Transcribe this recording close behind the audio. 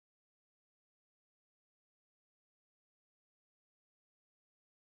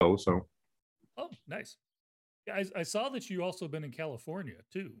ago. So Oh, nice. Yeah, I saw that you also been in California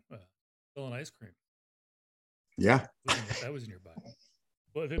too, selling ice cream. yeah. That was in your bio.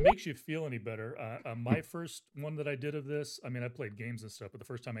 Well, if it makes you feel any better, my first one that I did of this, I mean, I played games and stuff, but the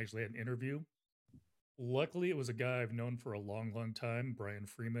first time I actually had an interview, luckily it was a guy I've known for a long, long time, Brian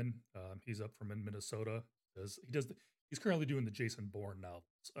Freeman. He's up from in Minnesota. He's currently doing the Jason Bourne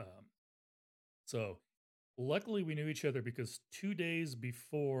novels. So luckily we knew each other because 2 days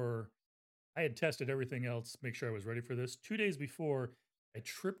before I had tested everything else, make sure I was ready for this. 2 days before, I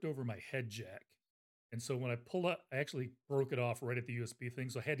tripped over my head jack. And so when I pulled up, I actually broke it off right at the USB thing.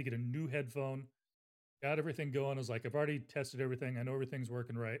 So I had to get a new headphone, got everything going. I was like, I've already tested everything. I know everything's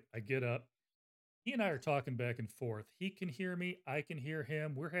working right. I get up. He and I are talking back and forth. He can hear me. I can hear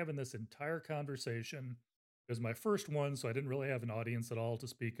him. We're having this entire conversation. It was my first one, so I didn't really have an audience at all to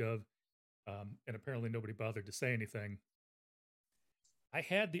speak of. And apparently nobody bothered to say anything. I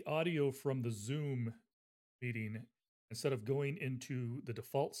had the audio from the Zoom meeting instead of going into the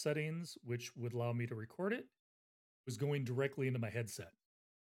default settings, which would allow me to record it, was going directly into my headset.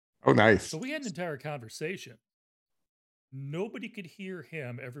 Oh, nice. So we had an entire conversation. Nobody could hear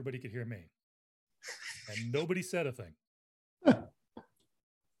him. Everybody could hear me. And nobody said a thing.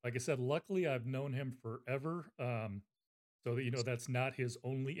 Like I said, luckily I've known him forever. So that, that's not his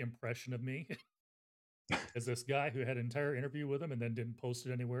only impression of me. As this guy who had an entire interview with him and then didn't post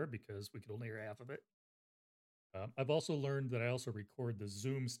it anywhere because we could only hear half of it. I've also learned that I also record the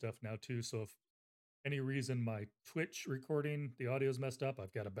Zoom stuff now too. So if any reason my Twitch recording, the audio's messed up,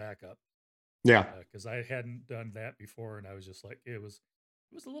 I've got a backup. Yeah. Because I hadn't done that before. And I was just like, it was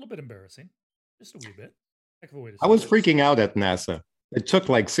a little bit embarrassing. Just a wee bit. Heck of a way to I was freaking out at NASA. It took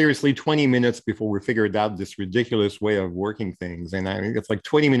like seriously 20 minutes before we figured out this ridiculous way of working things. And I mean, it's like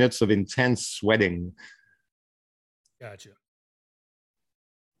 20 minutes of intense sweating. Gotcha.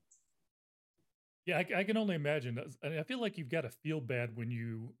 Yeah, I can only imagine. I feel like you've got to feel bad when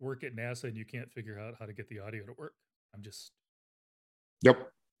you work at NASA and you can't figure out how to get the audio to work. I'm just.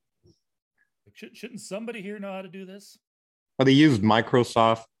 Yep. Like, shouldn't somebody here know how to do this? Well, they used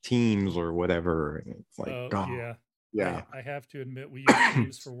Microsoft Teams or whatever. It's like, oh, yeah. Yeah. I have to admit, we use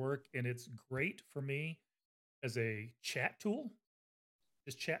Teams for work, and it's great for me as a chat tool,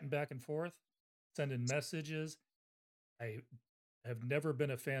 just chatting back and forth, sending messages. I have never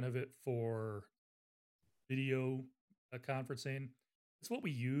been a fan of it for video conferencing. It's what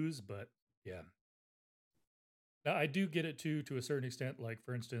we use, but yeah. Now I do get it too, to a certain extent. Like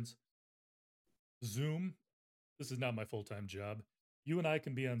for instance, Zoom. This is not my full-time job. You and I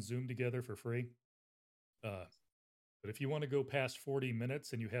can be on Zoom together for free. But if you want to go past 40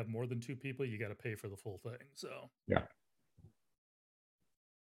 minutes and you have more than 2 people, you got to pay for the full thing. So yeah.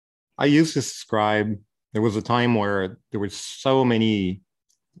 I used to subscribe. There was a time where there were so many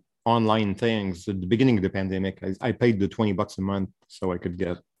online things at the beginning of the pandemic. I paid the $20 a month so I could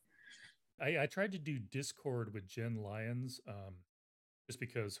get. I tried to do Discord with Jen Lyons, just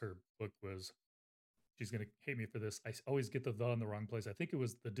because her book was, she's going to hate me for this. I always get the in the wrong place. I think it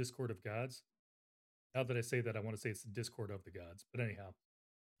was the Discord of Gods. Now that I say that, I want to say it's the Discord of the Gods. But anyhow,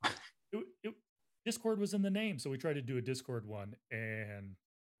 Discord was in the name. So we tried to do a Discord one and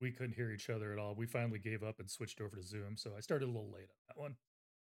we couldn't hear each other at all. We finally gave up and switched over to Zoom. So I started a little late on that one.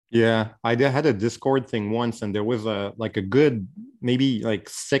 Yeah, I had a Discord thing once, and there was a good maybe like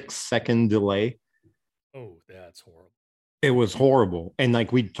 6-second delay. Oh, that's horrible. It was horrible, and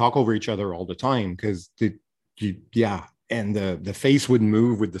like we'd talk over each other all the time because and the face wouldn't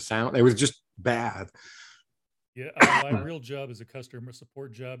move with the sound. It was just bad. Yeah, my real job is a customer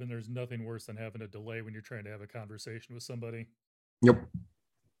support job, and there's nothing worse than having a delay when you're trying to have a conversation with somebody. Yep.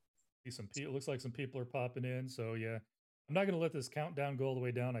 It looks like some people are popping in, so yeah. I'm not going to let this countdown go all the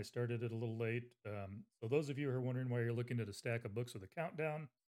way down. I started it a little late. So those of you who are wondering why you're looking at a stack of books with a countdown,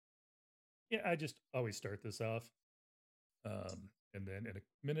 yeah, I just always start this off. And then in a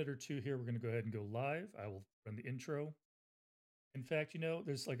minute or two here, we're going to go ahead and go live. I will run the intro. In fact,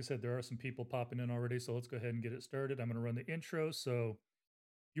 there's, like I said, there are some people popping in already, so let's go ahead and get it started. I'm going to run the intro, so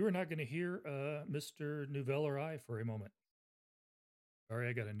you are not going to hear Mr. Neuvel or I for a moment. Sorry,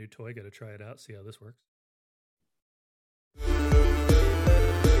 I got a new toy. Got to try it out, see how this works.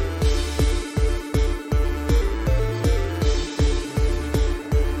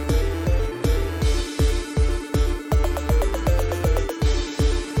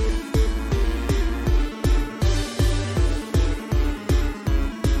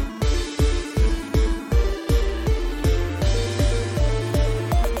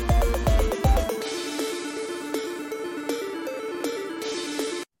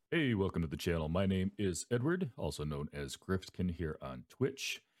 Hey, welcome to the channel. My name is Edward, also known as Grifkin here on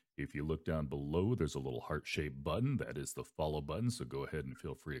Twitch. If you look down below, there's a little heart-shaped button. That is the follow button, so go ahead and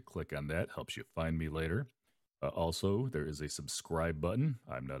feel free to click on that. Helps you find me later. Also, there is a subscribe button.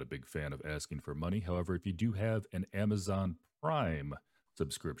 I'm not a big fan of asking for money. However, if you do have an Amazon Prime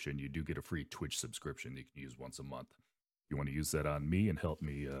subscription, you do get a free Twitch subscription you can use once a month. If you want to use that on me and help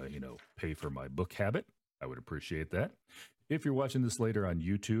me, pay for my book habit, I would appreciate that. If you're watching this later on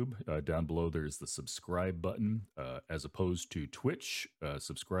YouTube, down below there's the subscribe button. As opposed to Twitch,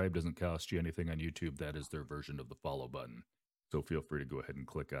 subscribe doesn't cost you anything on YouTube. That is their version of the follow button. So feel free to go ahead and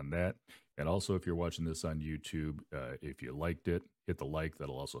click on that. And also, if you're watching this on YouTube, if you liked it, hit the like.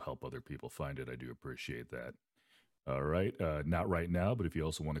 That'll also help other people find it. I do appreciate that. All right. Not right now, but if you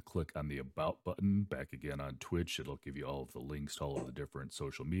also want to click on the About button back again on Twitch, it'll give you all of the links to all of the different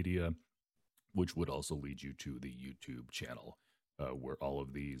social media, which would also lead you to the YouTube channel, where all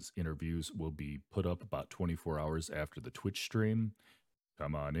of these interviews will be put up about 24 hours after the Twitch stream.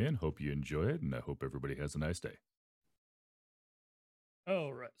 Come on in. Hope you enjoy it, and I hope everybody has a nice day.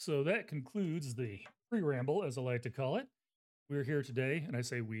 All right. So that concludes the pre-ramble, as I like to call it. We're here today, and I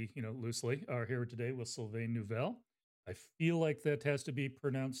say we, loosely, are here today with Sylvain Neuvel. I feel like that has to be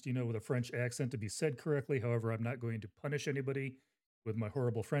pronounced, with a French accent to be said correctly. However, I'm not going to punish anybody with my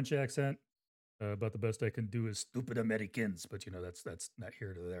horrible French accent. But the best I can do is stupid Americans. But, that's not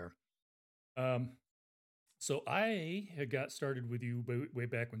here to there. So I had got started with you way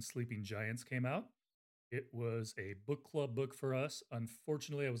back when Sleeping Giants came out. It was a book club book for us.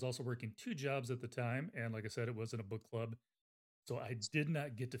 Unfortunately, I was also working 2 jobs at the time. And like I said, it wasn't a book club. So I did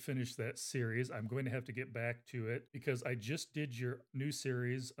not get to finish that series. I'm going to have to get back to it because I just did your new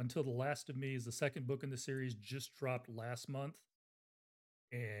series. Until the Last of Me is the second book in the series, just dropped last month.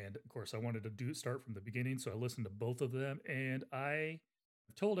 And of course, I wanted to start from the beginning. So I listened to both of them. And I've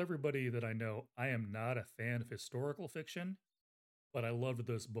told everybody that I know I am not a fan of historical fiction, but I loved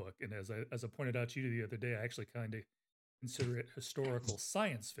this book. And as I pointed out to you the other day, I actually kind of consider it historical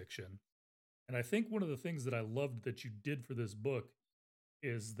science fiction. And I think one of the things that I loved that you did for this book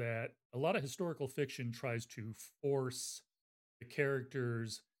is that a lot of historical fiction tries to force the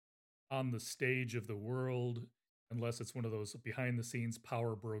characters on the stage of the world, unless it's one of those behind the scenes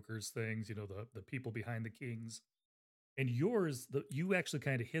power brokers things, the people behind the kings. And yours, you actually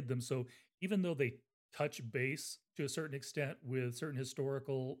kind of hid them. So even though they touch base to a certain extent with certain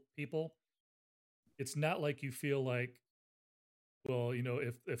historical people, it's not like you feel like, well,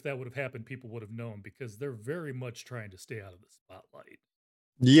 if that would have happened, people would have known, because they're very much trying to stay out of the spotlight.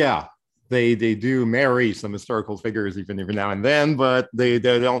 Yeah, they do marry some historical figures even every now and then, but they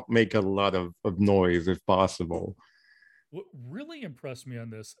don't make a lot of noise if possible. What really impressed me on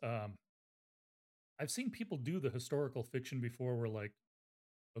this, I've seen people do the historical fiction before where, like,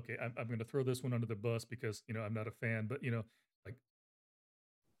 okay, I'm going to throw this one under the bus because, I'm not a fan, but, like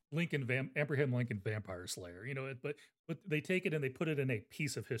Abraham Lincoln Vampire Slayer, but they take it and they put it in a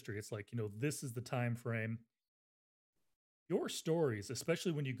piece of history. It's like, this is the time frame. Your stories,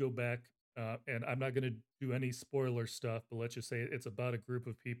 especially when you go back, and I'm not going to do any spoiler stuff, but let's just say it's about a group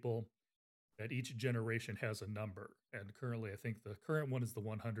of people that each generation has a number. And currently, I think the current one is the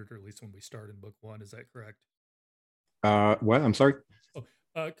 100, or at least when we start in book 1. Is that correct? What? I'm sorry?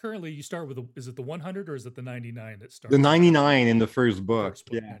 Currently, you start with, is it the 100 or is it the 99 that starts? The 99 in the first book.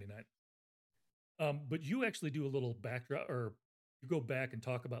 Yeah. 99. But you actually do a little backdrop, or you go back and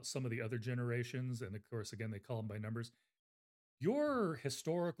talk about some of the other generations. And of course, again, they call them by numbers. Your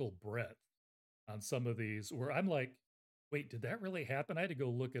historical breadth on some of these, where I'm like, wait, did that really happen? I had to go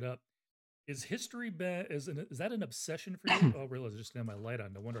look it up. Is history is that an obsession for you? Oh, I realize I just had my light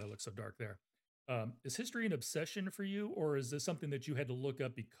on. No wonder I look so dark there. Is history an obsession for you, or is this something that you had to look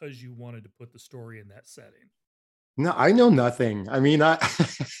up because you wanted to put the story in that setting? No, I know nothing. I mean, I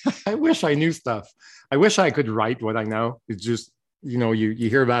I wish I knew stuff. I wish I could write what I know. It's just, you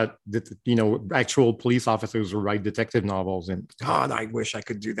hear about the, actual police officers who write detective novels, and God, I wish I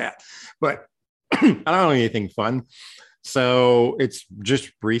could do that. But I don't know anything fun. So it's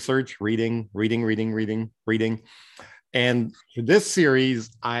just research, reading. And for this series,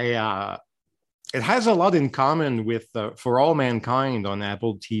 it has a lot in common with For All Mankind on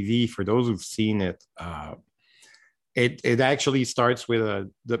Apple TV. For those who've seen it, it actually starts with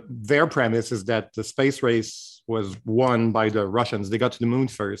their premise is that the space race was won by the Russians. They got to the moon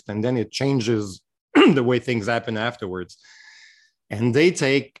first, and then it changes the way things happen afterwards. And they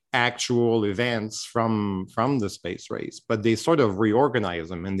take actual events from the space race, but they sort of reorganize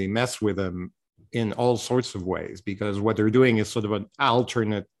them and they mess with them in all sorts of ways, because what they're doing is sort of an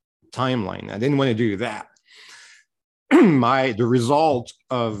alternate timeline. I didn't want to do that. The result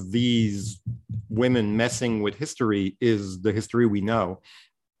of these women messing with history is the history we know.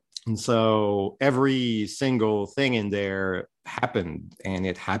 And so every single thing in there happened, and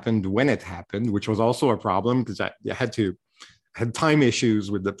it happened when it happened, which was also a problem because I had time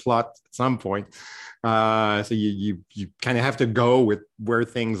issues with the plot at some point. So you kind of have to go with where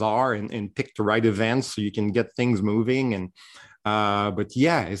things are and pick the right events so you can get things moving. And but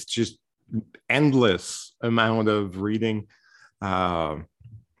yeah, it's just endless amount of reading. Uh,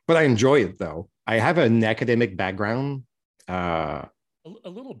 but I enjoy it though. I have an academic background. Uh, A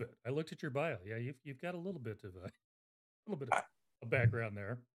little bit. I looked at your bio. Yeah, you've got a little bit of a background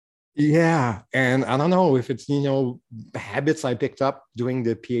there. Yeah, and I don't know if it's habits I picked up doing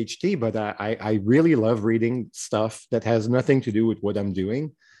the PhD, but I really love reading stuff that has nothing to do with what I'm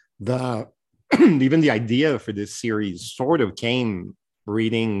doing. The even the idea for this series sort of came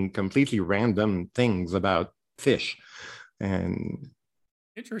reading completely random things about fish, and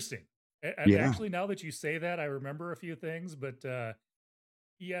Interesting. yeah, Actually, now that you say that, I remember a few things, but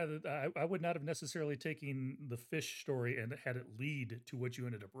yeah, I would not have necessarily taken the fish story and had it lead to what you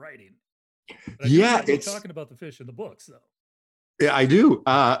ended up writing. But I do yeah, remember you it's talking about the fish in the books, though. yeah, I do.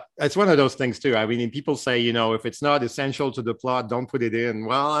 It's one of those things too. I mean, people say, if it's not essential to the plot, don't put it in.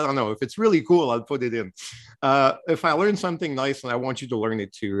 Well, I don't know. If it's really cool, I'll put it in. If I learn something nice, and I want you to learn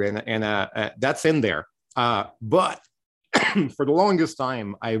it too, and that's in there. But for the longest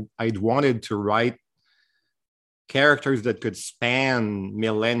time, I'd wanted to write characters that could span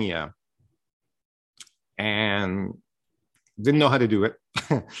millennia, and didn't know how to do it.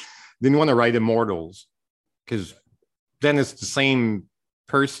 Didn't want to write immortals because then it's the same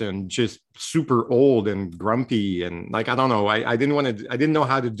person, just super old and grumpy. And like, I don't know, I didn't know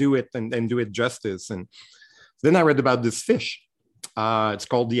how to do it and do it justice. And then I read about this fish. It's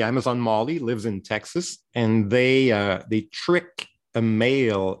called the Amazon Molly, lives in Texas, and they trick a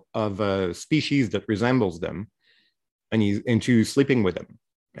male of a species that resembles them, and he's into sleeping with them.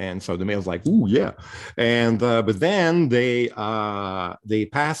 And so the male's like, "Ooh, yeah," and but then they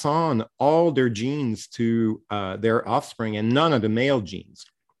pass on all their genes to their offspring, and none of the male genes.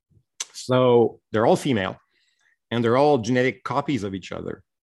 So they're all female, and they're all genetic copies of each other.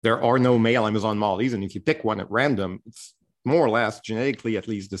 There are no male Amazon mollies, and if you pick one at random, it's more or less genetically at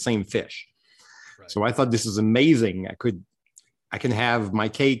least the same fish. Right. So I thought this is amazing. I can have my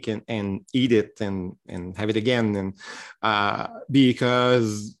cake and eat it and have it again, and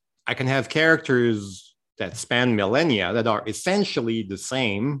because I can have characters that span millennia that are essentially the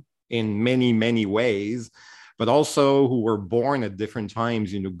same in many ways, but also who were born at different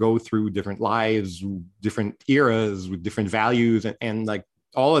times, go through different lives, different eras with different values, and like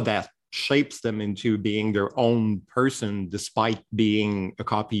all of that shapes them into being their own person despite being a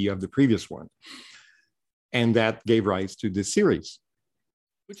copy of the previous one. And that gave rise to this series.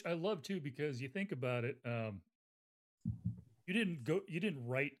 Which I love too, because you think about it, you didn't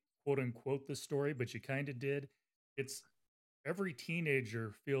write quote unquote this story, but you kind of did. It's every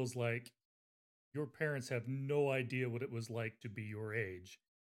teenager feels like your parents have no idea what it was like to be your age.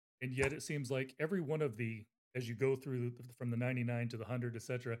 And yet it seems like every one of the, as you go through from the 99 to the 100,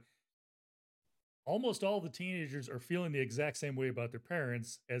 etc., almost all the teenagers are feeling the exact same way about their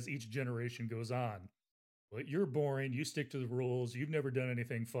parents as each generation goes on. But you're boring. You stick to the rules. You've never done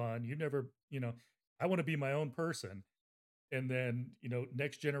anything fun. You've never, I want to be my own person. And then,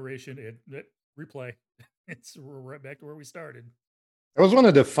 next generation, it replay. We're right back to where we started. It was one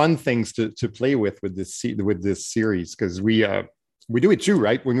of the fun things to play with this series because we do it too,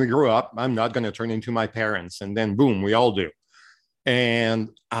 right? When we grow up, I'm not going to turn into my parents, and then boom, we all do. And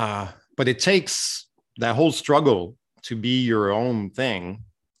but it takes that whole struggle to be your own thing.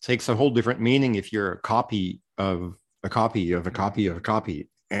 It takes a whole different meaning if you're a copy of a copy of a copy of a copy.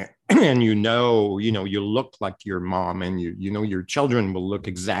 And you look like your mom, and your children will look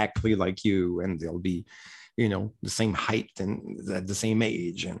exactly like you, and they'll be the same height and at the same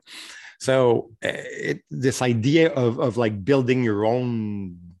age. And so this idea of like building your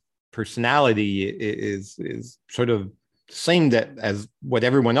own personality is sort of same that as what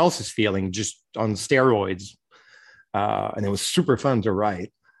everyone else is feeling, just on steroids. And it was super fun to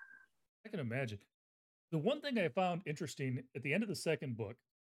write. I can imagine. The one thing I found interesting at the end of the second book,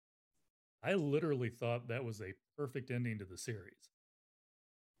 I literally thought that was a perfect ending to the series.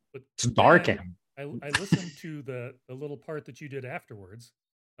 But It's dark. then I listened to the little part that you did afterwards.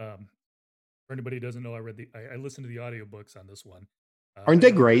 For anybody who doesn't know, I listened to the audiobooks on this one. Aren't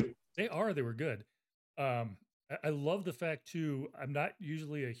they great? They were good. I love the fact too, I'm not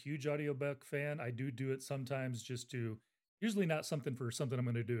usually a huge audiobook fan. I do it sometimes just to, usually not something I'm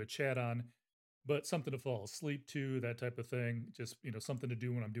going to do a chat on, but something to fall asleep to, that type of thing. Just, something to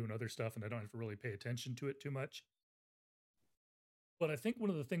do when I'm doing other stuff and I don't have to really pay attention to it too much. But I think one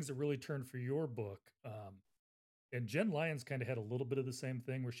of the things that really turned for your book, and Jen Lyons kind of had a little bit of the same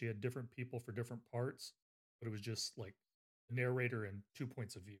thing where she had different people for different parts, but it was just like the narrator and 2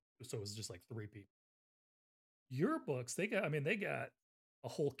 points of view. So it was just like 3 people. Your books, they got a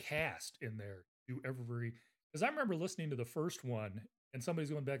whole cast in there. Because I remember listening to the first one and somebody's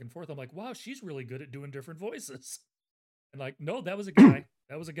going back and forth. I'm like, wow, she's really good at doing different voices. And like, no, that was a guy.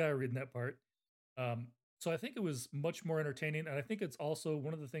 That was a guy reading that part. So I think it was much more entertaining. And I think it's also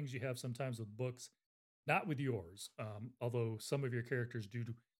one of the things you have sometimes with books, not with yours, although some of your characters do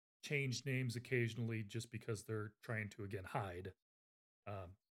change names occasionally just because they're trying to, again, hide.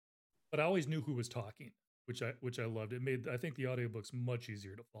 But I always knew who was talking, which I loved. It made, I think, the audiobooks much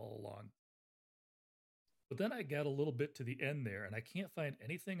easier to follow along. But then I got a little bit to the end there, and I can't find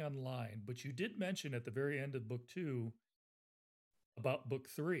anything online. But you did mention at the very end of book 2 about book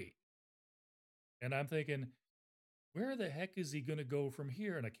 3. And I'm thinking, where the heck is he going to go from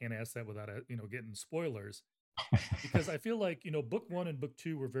here? And I can't ask that without, getting spoilers. Because I feel like, book 1 and book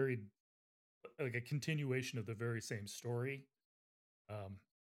 2 were very, like a continuation of the very same story.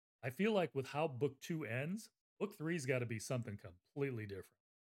 I feel like with how book 2 ends, book 3's got to be something completely different.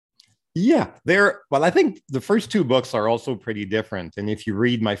 Yeah, well, I think the first 2 books are also pretty different. And if you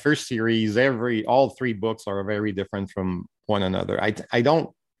read my first series, all 3 books are very different from one another. I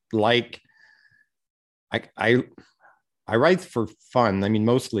don't like, I write for fun. I mean,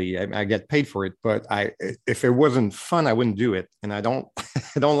 mostly I get paid for it, but if it wasn't fun, I wouldn't do it. And I don't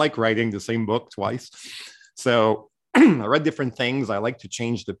I don't like writing the same book twice. So I read different things. I like to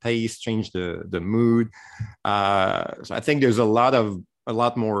change the pace, change the mood. So I think there's a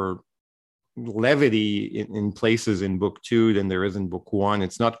lot more levity in places in book 2 than there is in book 1.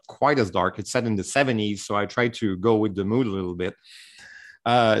 It's not quite as dark. It's set in the 70s, so I try to go with the mood a little bit.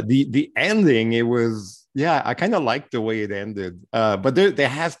 The ending, it was, yeah, I kind of liked the way it ended. But there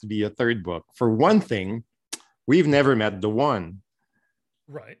has to be a third book. For one thing, we've never met the One.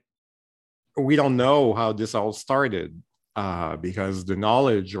 Right. We don't know how this all started, because the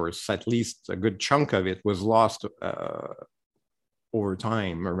knowledge, or at least a good chunk of it, was lost over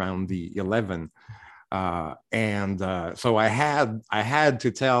time around the 11. So I had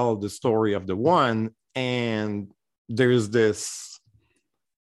to tell the story of the One, and there's this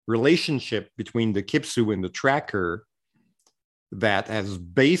relationship between the Kipsu and the Tracker that has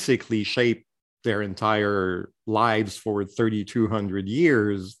basically shaped their entire lives for 3,200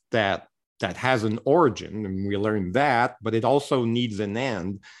 years, that has an origin, and we learned that, but it also needs an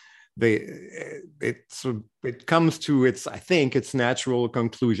end. It comes to I think its natural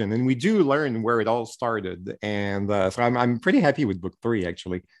conclusion, and we do learn where it all started. And so I'm pretty happy with book 3,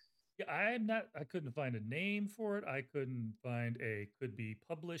 actually. Yeah, I couldn't find a name for it. I couldn't find a could be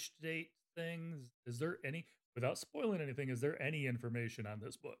published date things. Is there any, without spoiling anything, is there any information on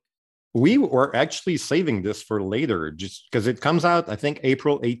this book? We were actually saving this for later, just because it comes out, I think,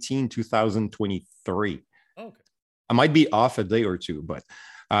 April 18, 2023. Okay. I might be off a day or two, but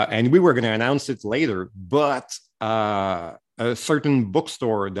and we were going to announce it later, but a certain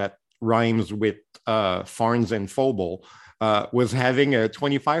bookstore that rhymes with Farnes and Foble was having a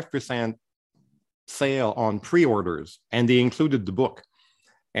 25% sale on pre-orders, and they included the book.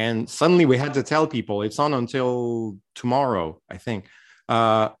 And suddenly we had to tell people it's on until tomorrow, I think.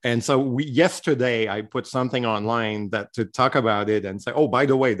 And so yesterday I put something online to talk about it and say, oh, by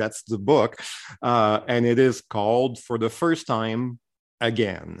the way, that's the book. And it is called For the First Time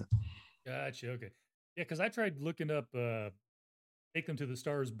Again. Gotcha. Okay. Yeah, because I tried looking up Take Them to the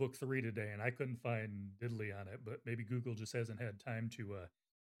Stars book 3 today, and I couldn't find diddly on it, but maybe Google just hasn't had time to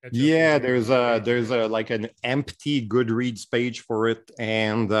catch Yeah, up. there's a like an empty Goodreads page for it,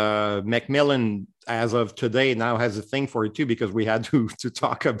 and Macmillan, as of today, now has a thing for it too, because we had to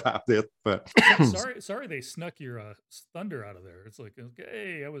talk about it. But sorry they snuck your thunder out of there. It's like,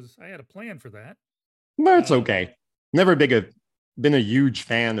 hey, I had a plan for that. But it's okay. Never been a huge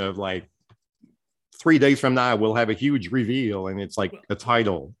fan of, like, 3 days from now we'll have a huge reveal and it's like a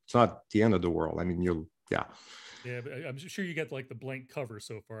title. It's not the end of the world. I mean, yeah, but I'm sure you got like the blank cover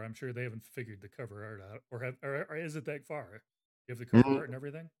so far. I'm sure they haven't figured the cover art out, or is it that far? You have the cover art and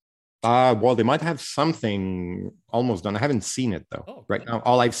everything? Well, they might have something almost done. I haven't seen it though. Right now,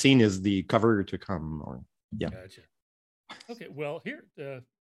 all I've seen is the cover to come. Yeah. Gotcha. Okay, well, here,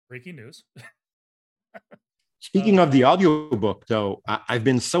 breaking news. Speaking of the audiobook, though, I've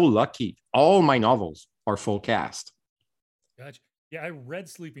been so lucky. All my novels are full cast. Gotcha. Yeah, I read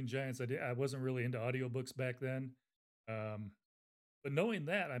Sleeping Giants. I wasn't really into audiobooks back then. But knowing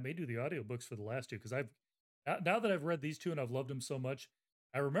that, I may do the audiobooks for the last 2, because now that I've read these 2 and I've loved them so much,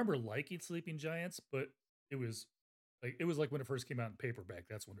 I remember liking Sleeping Giants, but it was like it was like when it first came out in paperback.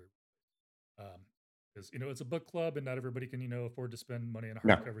 That's when it, because it's a book club and not everybody can afford to spend money on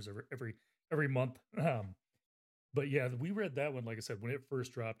No. hardcovers every month. But yeah, we read that one, like I said, when it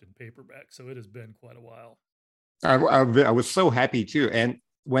first dropped in paperback. So it has been quite a while. I was so happy too. And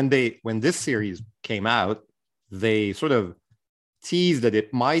when this series came out, they sort of teased that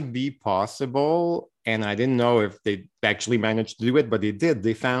it might be possible. And I didn't know if they actually managed to do it, but they did.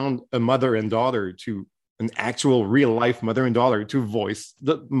 They found a mother and daughter an actual real life mother and daughter to voice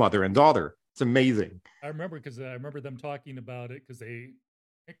the mother and daughter. It's amazing. I remember because I remember them talking about it because they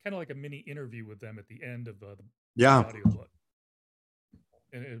kind of like a mini interview with them at the end of the audiobook.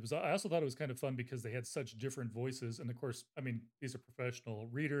 And it was, I also thought it was kind of fun because they had such different voices. And of course, I mean, these are professional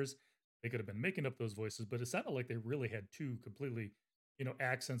readers. They could have been making up those voices, but it sounded like they really had two completely,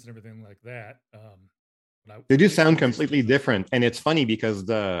 accents and everything like that. They do sound completely different. And it's funny because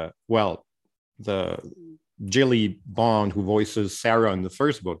the Jilly Bond, who voices Sarah in the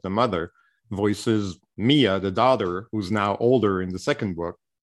first book, the mother, voices Mia, the daughter, who's now older in the second book,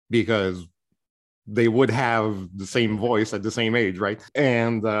 because they would have the same voice at the same age, right?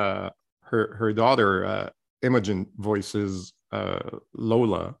 And her daughter, Imogen, voices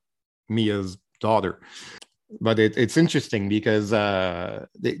Lola, Mia's daughter. But it's interesting because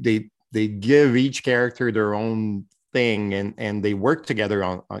they give each character their own thing, and they work together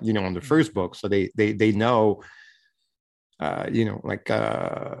on the first book, so they know.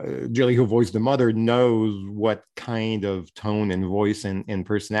 Jilly, who voiced the mother, knows what kind of tone and voice and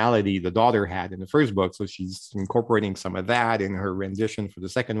personality the daughter had in the first book. So she's incorporating some of that in her rendition for the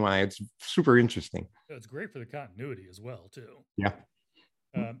second one. It's super interesting. It's great for the continuity as well, too. Yeah.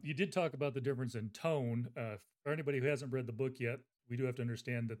 You did talk about the difference in tone. For anybody who hasn't read the book yet, we do have to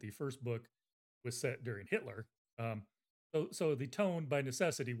understand that the first book was set during Hitler. So the tone by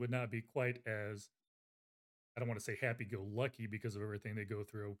necessity would not be quite as, I don't want to say happy-go-lucky because of everything they go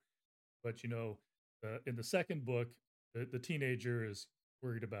through, but in the second book, the teenager is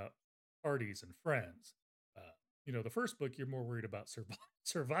worried about parties and friends. The first book, you're more worried about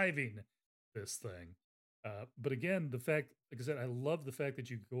surviving this thing. But again, the fact, like I said, I love the fact that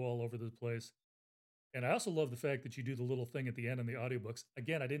you go all over the place. And I also love the fact that you do the little thing at the end on the audiobooks.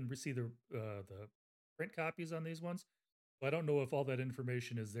 Again, I didn't receive the print copies on these ones. So I don't know if all that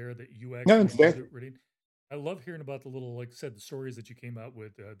information is there that you actually reading. I love hearing about the little, like I said, the stories that you came out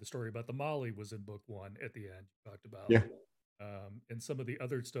with. The story about the Molly was in book one at the end. You talked about, and some of the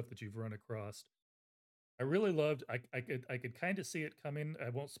other stuff that you've run across. I really loved. I could kind of see it coming.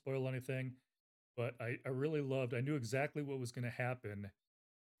 I won't spoil anything, but I really loved. I knew exactly what was going to happen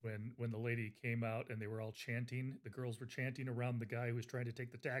when the lady came out and they were all chanting. The girls were chanting around the guy who was trying to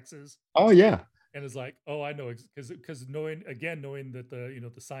take the taxes. Oh yeah. And it's like, oh, I know, because knowing that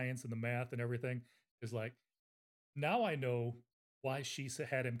the science and the math and everything is like, now I know why she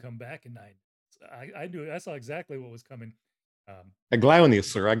had him come back in 9. I saw exactly what was coming.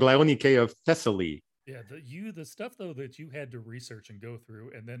 Aglaonis, or Aglaonike of Thessaly. Yeah, the stuff though that you had to research and go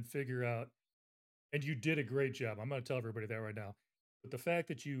through and then figure out, and you did a great job. I'm going to tell everybody that right now. But the fact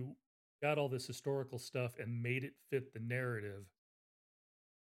that you got all this historical stuff and made it fit the narrative,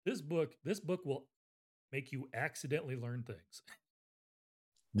 this book will make you accidentally learn things.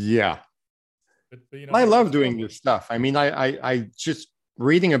 Yeah. But I love doing this stuff. I mean, I just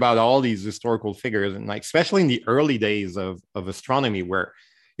reading about all these historical figures, and like especially in the early days of astronomy, where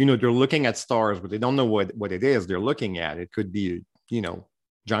they're looking at stars, but they don't know what it is they're looking at. It could be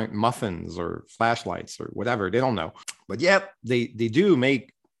giant muffins or flashlights or whatever. They don't know, but yeah, they do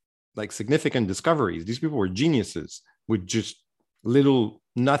make like significant discoveries. These people were geniuses with just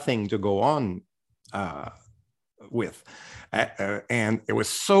nothing to go on with, and it was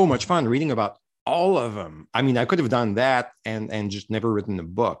so much fun reading about all of them. I mean, I could have done that and just never written a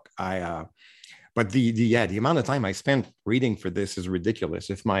book. But the amount of time I spent reading for this is ridiculous.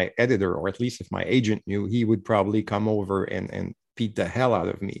 If my editor, or at least if my agent knew, he would probably come over and beat the hell out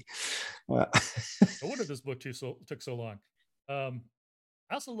of me. No wonder this book took so long. I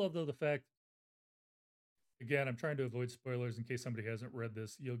also love though the fact, again, I'm trying to avoid spoilers in case somebody hasn't read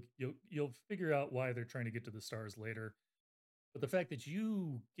this. You'll figure out why they're trying to get to the stars later. But the fact that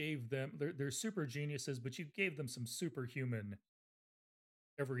you gave them, they're super geniuses, but you gave them some superhuman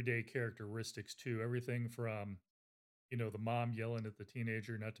everyday characteristics too. Everything from, the mom yelling at the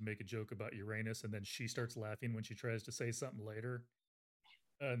teenager not to make a joke about Uranus, and then she starts laughing when she tries to say something later.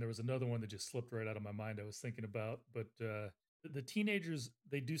 And there was another one that just slipped right out of my mind I was thinking about. But the teenagers,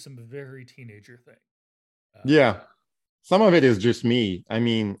 they do some very teenager thing. Yeah. Some of it is just me. I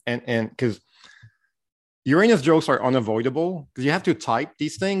mean, and because Uranus jokes are unavoidable because you have to type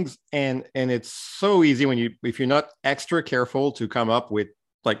these things, and it's so easy when you if you're not extra careful to come up with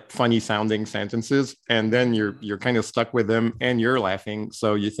like funny sounding sentences, and then you're kind of stuck with them and you're laughing,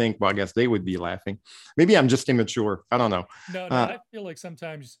 so you think, well, I guess they would be laughing. Maybe I'm just immature, I don't know. No, uh I feel like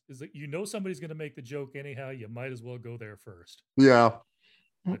sometimes is that somebody's going to make the joke anyhow. You might as well go there first. yeah.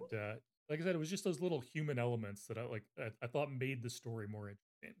 But like I said, it was just those little human elements that I thought made the story more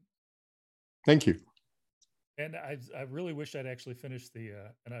interesting. Thank you. And I really wish I'd actually finished the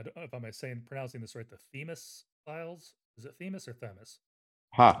and I don't know if I'm pronouncing this right, the Themis files. Is it Themis or Themis?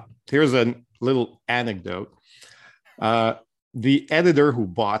 Here's a little anecdote. uh the editor who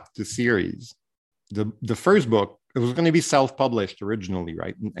bought the series, the first book, it was going to be self-published originally,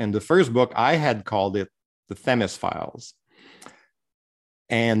 right? And the first book, I had called it the Themis Files,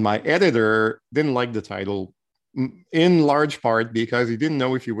 and my editor didn't like the title, in large part because he didn't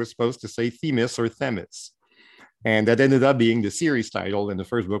know if he was supposed to say Themis or Themis. And that ended up being the series title, and the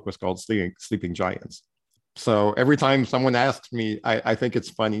first book was called Sleeping Giants. So every time someone asks me, I think it's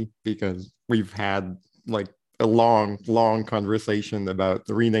funny because we've had like a long conversation about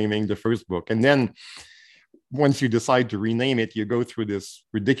renaming the first book. And then once you decide to rename it, you go through this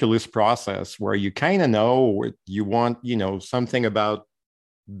ridiculous process where you kind of know what you want, something about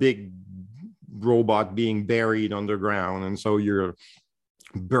big robot being buried underground. And so you're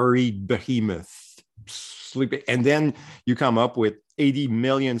buried behemoth sleeping. And then you come up with 80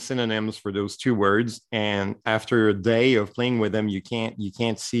 million synonyms for those two words. And after a day of playing with them, you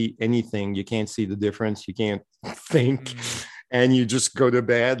can't see anything. You can't see the difference. You can't think. And you just go to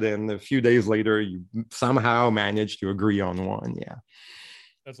bed. And a few days later, you somehow manage to agree on one. Yeah.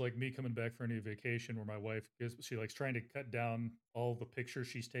 That's like me coming back for a new vacation where my wife she likes trying to cut down all the pictures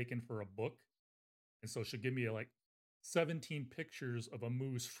she's taken for a book. And so she'll give me like 17 pictures of a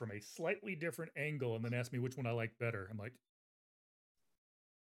moose from a slightly different angle and then ask me which one I like better. I'm like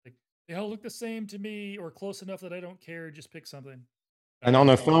they all look the same to me or close enough that I don't care. Just pick something. And on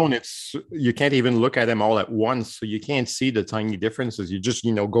a phone, you can't even look at them all at once, so you can't see the tiny differences. You just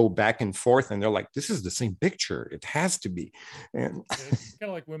go back and forth, and they're like, "This is the same picture. It has to be." And it's kind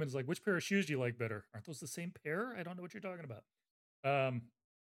of like women's like, "Which pair of shoes do you like better? Aren't those the same pair? I don't know what you're talking about."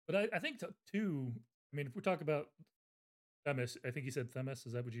 But I think too. I mean, if we talk about Themis, I think you said Themis.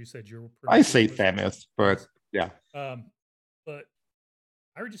 Is that what you said? I say Themis, but yeah. But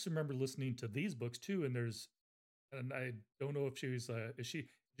I just remember listening to these books too, and I don't know if she was is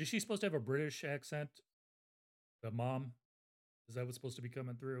she supposed to have a British accent? The mom, is that what's supposed to be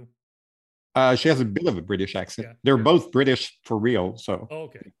coming through? She has a bit of a British accent. Yeah. They're both British for real. So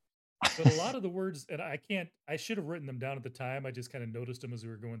okay. But a lot of the words, and I should have written them down at the time. I just kind of noticed them as we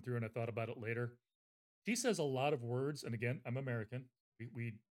were going through, and I thought about it later. She says a lot of words, and again, I'm American.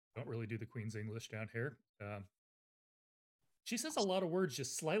 We don't really do the Queen's English down here. She says a lot of words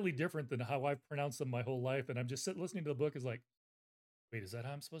just slightly different than how I've pronounced them my whole life, and I'm just listening to the book is like, wait, is that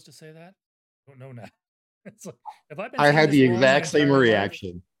how I'm supposed to say that? I don't know now. It's like, have I been? I had the exact same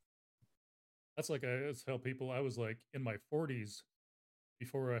reaction. Life? That's like I tell people. I was like in my 40s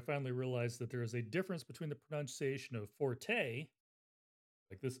before I finally realized that there is a difference between the pronunciation of forte,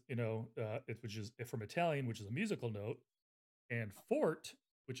 like this, which is from Italian, which is a musical note, and fort,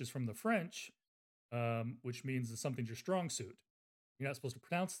 which is from the French, which means that something's your strong suit. You're not supposed to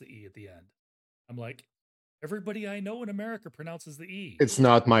pronounce the E at the end. I'm like, everybody I know in America pronounces the E. It's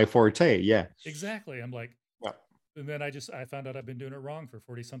not my forte. Yeah. Exactly. I'm like, yeah. And then I found out I've been doing it wrong for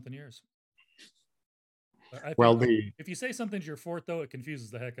 40 something years. I think if you say something's your fort, though, it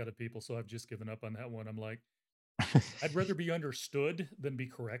confuses the heck out of people. So I've just given up on that one. I'm like, I'd rather be understood than be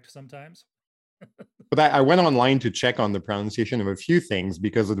correct sometimes. But I went online to check on the pronunciation of a few things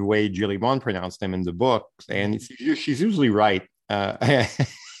because of the way Julie Bond pronounced them in the book, and she's usually right. Yeah.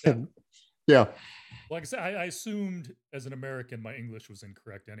 Like I said, I assumed as an American my English was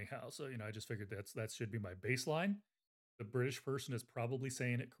incorrect anyhow. So I just figured that should be my baseline. The British person is probably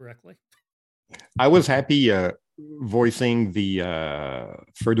saying it correctly. I was happy voicing the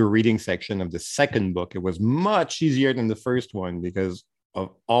further reading section of the second book. It was much easier than the first one because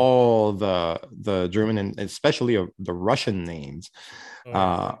of all the German and especially of the Russian names.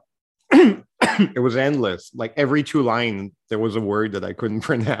 It was endless. Like every 2 lines, there was a word that I couldn't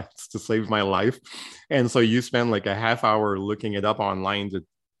pronounce to save my life. And so you spend like a half hour looking it up online to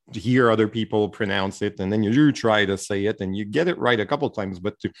hear other people pronounce it. And then you try to say it and you get it right a couple of times.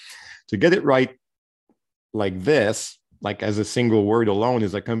 But to get it right like this, like as a single word alone,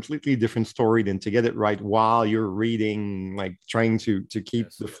 is a completely different story than to get it right while you're reading, like trying to keep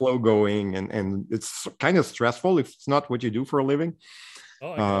the flow going. And it's kind of stressful if it's not what you do for a living.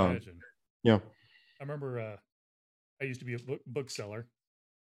 Oh, I can imagine. Yeah. I remember I used to be a bookseller.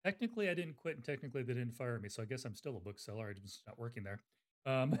 Technically, I didn't quit, and technically, they didn't fire me. So I guess I'm still a bookseller. I'm just not working there.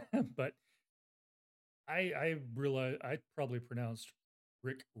 But I realized I probably pronounced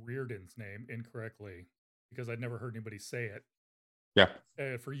Rick Riordan's name incorrectly because I'd never heard anybody say it Yeah.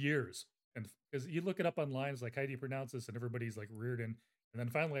 for years. And because you look it up online, it's like, how do you pronounce this? And everybody's like Riordan. And then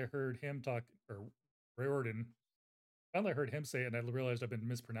finally, I heard him talk, or Riordan. Finally, I heard him say it, and I realized I've been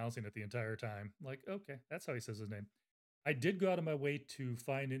mispronouncing it the entire time. I'm like, okay, that's how he says his name. I did go out of my way to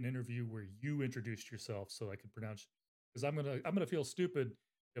find an interview where you introduced yourself so I could pronounce, because I'm gonna feel stupid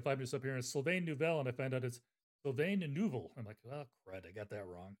if I'm just up here and Sylvain Neuvel and I find out it's Sylvain Neuvel. I'm like, oh crud, I got that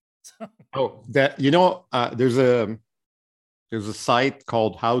wrong. So, Oh, that there's a site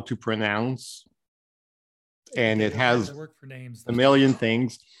called How to Pronounce, and okay, it has work for names. a million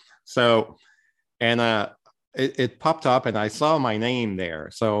things. So, and it popped up, and I saw my name there.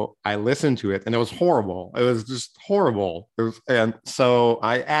 So I listened to it, and it was horrible. It was just horrible. And so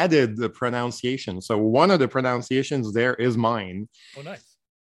I added the pronunciation. So one of the pronunciations there is mine. Oh, nice.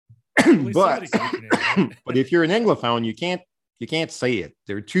 But but if you're an Anglophone, you can't say it.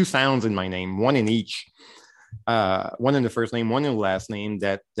 There are two sounds in my name, one in each, one in the first name, one in the last name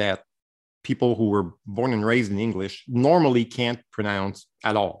that people who were born and raised in English normally can't pronounce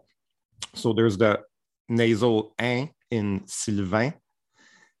at all. So there's the nasal in Sylvain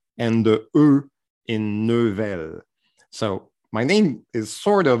and the in Neuvel. So my name is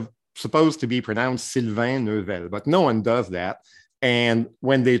sort of supposed to be pronounced Sylvain Neuvel, but no one does that. And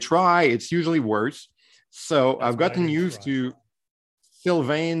when they try, it's usually worse. So I've gotten used to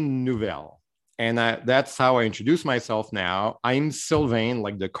Sylvain Neuvel. And that's how I introduce myself now. I'm Sylvain,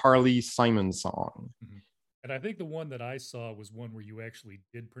 like the Carly Simon song. Mm-hmm. And I think the one that I saw was one where you actually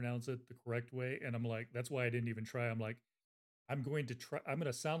did pronounce it the correct way. And I'm like, that's why I didn't even try. I'm like, I'm going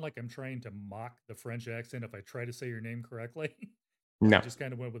to sound like I'm trying to mock the French accent if I try to say your name correctly. No. I just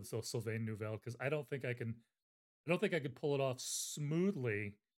kind of went with Sylvain Neuvel because I don't think I could pull it off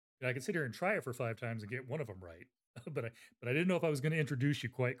smoothly. I could sit here and try it for 5 times and get one of them right. but I didn't know if I was going to introduce you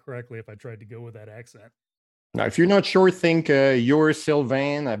quite correctly if I tried to go with that accent. Now, if you're not sure, think you're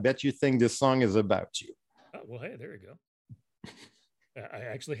Sylvain. I bet you think this song is about you. Oh, well, hey, there you go. I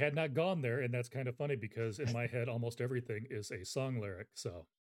actually had not gone there, and that's kind of funny because in my head, almost everything is a song lyric. So,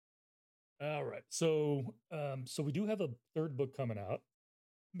 all right. So we do have a third book coming out.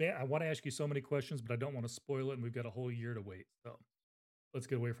 Man, I want to ask you so many questions, but I don't want to spoil it, and we've got a whole year to wait. So let's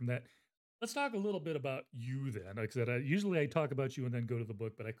get away from that. Let's talk a little bit about you then. Like I said, usually I talk about you and then go to the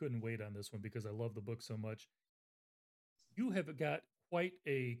book, but I couldn't wait on this one because I love the book so much. You have got quite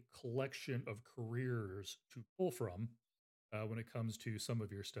a collection of careers to pull from when it comes to some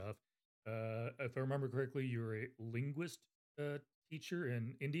of your stuff. If I remember correctly, you're a linguist teacher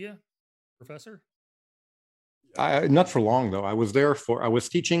in India, professor? Not for long, though. I was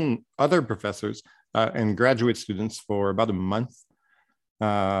teaching other professors and graduate students for about a month.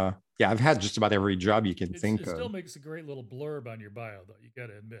 Yeah, I've had just about every job you can think of. It still makes a great little blurb on your bio, though. You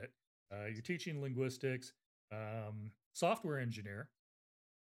got to admit, you're teaching linguistics, software engineer.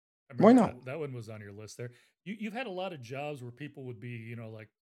 Why not? That one was on your list there. You've had a lot of jobs where people would be,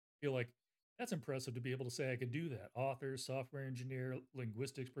 feel like that's impressive to be able to say I could do that. Author, software engineer,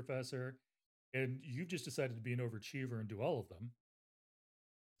 linguistics professor, and you've just decided to be an overachiever and do all of them.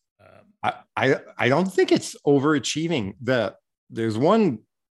 I don't think it's overachieving. There's one.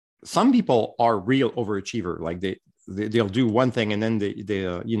 Some people are real overachiever. Like they'll do one thing and then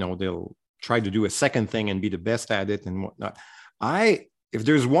they'll try to do a second thing and be the best at it and whatnot. If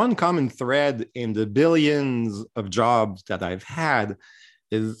there's one common thread in the billions of jobs that I've had,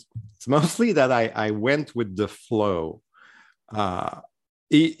 it's mostly that I went with the flow.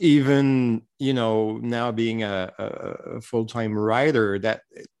 Even now being a full-time writer, that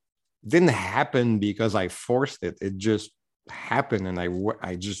didn't happen because I forced it. It just happened and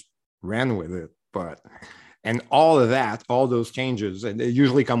I just ran with it. And all of that, all those changes, and they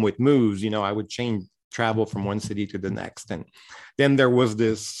usually come with moves. I would travel from one city to the next, and then there was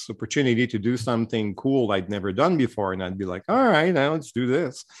this opportunity to do something cool I'd never done before, and I'd be like, all right, now let's do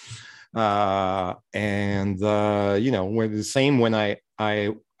this. When the same when I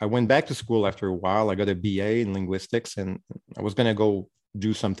went back to school after a while. I got a BA in linguistics, and I was going to go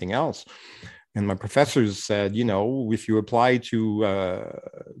do something else. And my professors said, if you apply to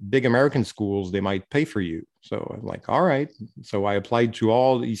big American schools, they might pay for you. So I'm like, all right. So I applied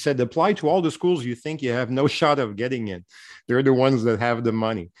to he said, apply to all the schools you think you have no shot of getting in. They're the ones that have the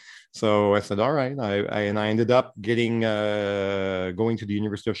money. So I said, all right. I ended up going to the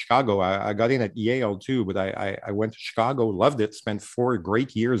University of Chicago. I got in at Yale too, but I went to Chicago, loved it, spent 4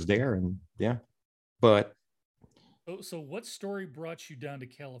 great years there. And yeah. But So what story brought you down to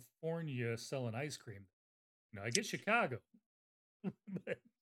California selling ice cream? I get Chicago. But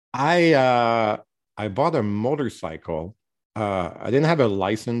I bought a motorcycle. I didn't have a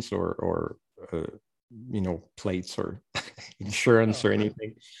license or plates or insurance oh, or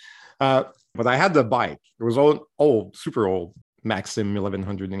anything. Uh, but I had the bike. It was old, super old, Maxim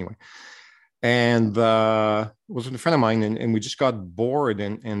 1100 anyway. And it was with a friend of mine, and we just got bored,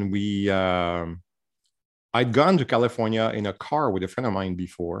 and we I'd gone to California in a car with a friend of mine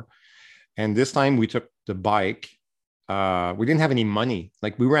before, and this time we took the bike. We didn't have any money.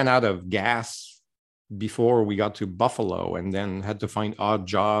 Like we ran out of gas before we got to Buffalo, and then had to find odd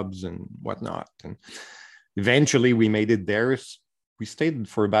jobs and whatnot. And eventually we made it there. We stayed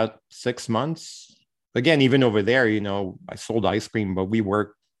for about 6 months. Again, even over there, I sold ice cream, but we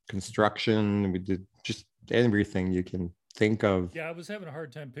worked construction. We did just everything you can think of. yeah, I was having a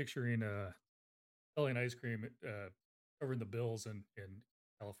hard time picturing selling ice cream, covering the bills in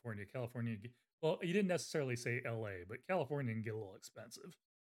California. California, well, you didn't necessarily say L.A., but California can get a little expensive.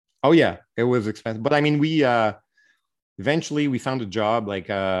 Oh yeah, it was expensive. But I mean, we eventually we found a job like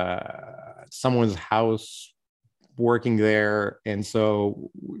someone's house working there, and so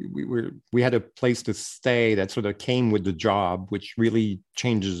we had a place to stay that sort of came with the job, which really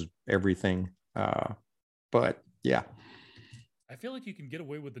changes everything. But yeah. I feel like you can get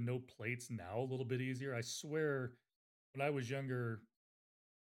away with the no plates now a little bit easier. I swear, when I was younger,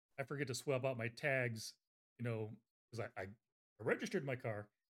 I forget to swap out my tags, because I registered my car.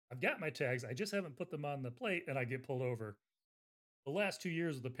 I've got my tags. I just haven't put them on the plate, and I get pulled over. The last 2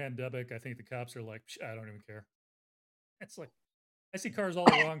 years of the pandemic, I think the cops are like, I don't even care. It's like I see cars all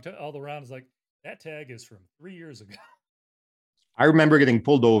around. It's like that tag is from 3 years ago. I remember getting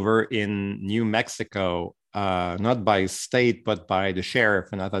pulled over in New Mexico, not by state, but by the sheriff.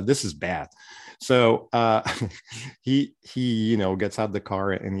 And I thought, this is bad. So he gets out the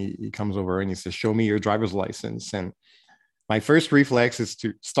car and he comes over and he says, show me your driver's license. And my first reflex is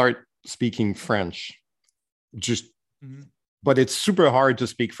to start speaking French. Just, but it's super hard to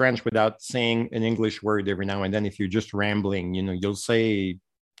speak French without saying an English word every now and then. If you're just rambling, you'll say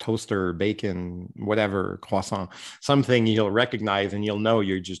toaster, bacon, whatever, croissant, something he'll recognize and you'll know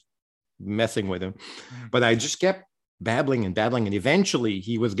you're just messing with him. But I just kept babbling and babbling. And eventually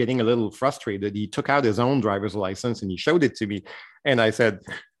he was getting a little frustrated. He took out his own driver's license and he showed it to me. And I said,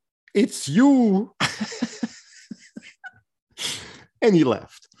 it's you. And he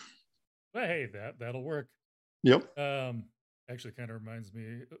left. But hey, that'll work. Yep. Actually kind of reminds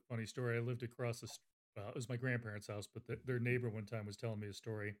me a funny story. I lived across the it was my grandparents' house, but their neighbor one time was telling me a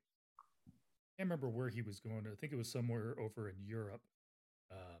story. I can't remember where he was going to. I think it was somewhere over in Europe,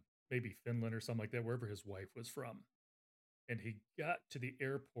 maybe Finland or something like that, wherever his wife was from. And he got to the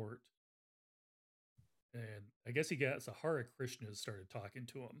airport, and I guess he got Sahara Krishnas started talking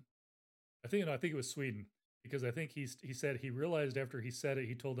to him. I think it was Sweden, because I think he said he realized after he said it,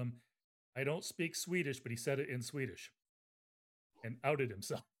 he told them, "I don't speak Swedish," but he said it in Swedish, and outed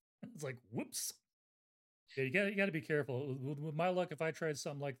himself. It's like, whoops. Yeah, you got to be careful. With my luck, if I tried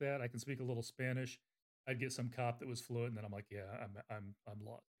something like that, I can speak a little Spanish. I'd get some cop that was fluent, and then I'm like, yeah, I'm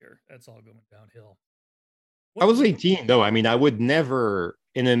lost here. That's all going downhill. I was 18 though. I mean, I would never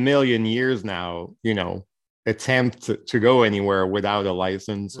in a million years now, attempt to go anywhere without a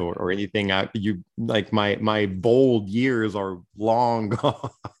license or anything. My bold years are long gone.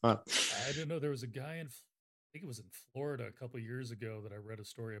 I didn't know there was a guy I think it was in Florida a couple of years ago that I read a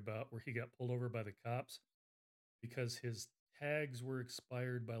story about where he got pulled over by the cops because his tags were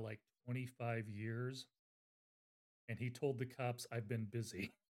expired by like 25 years. And he told the cops, I've been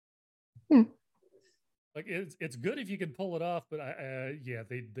busy. Like it's good if you can pull it off, but yeah,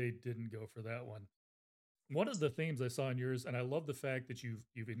 they didn't go for that one. One of the themes I saw in yours, and I love the fact that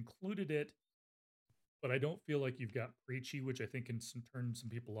you've included it, but I don't feel like you've got preachy, which I think can turn some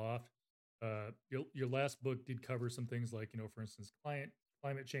people off. Your last book did cover some things like, for instance,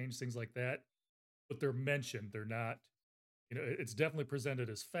 climate change, things like that, but they're mentioned. They're not, it's definitely presented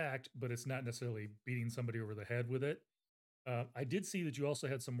as fact, but it's not necessarily beating somebody over the head with it. I did see that you also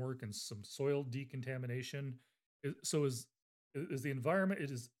had some work in some soil decontamination. So is the environment?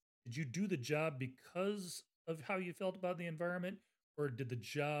 Did you do the job because of how you felt about the environment, or did the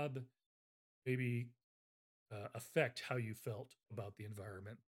job maybe affect how you felt about the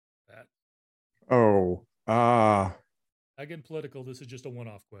environment? That I get political. This is just a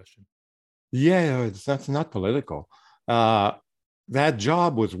one-off question. Yeah, that's not political. That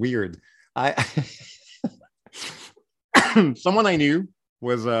job was weird. Someone I knew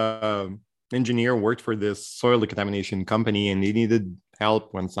was a engineer, worked for this soil decontamination company, and they needed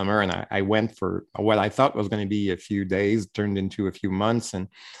help one summer, and I went for what I thought was going to be a few days, turned into a few months, and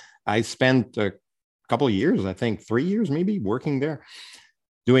I spent a couple of years, I think 3 years maybe, working there,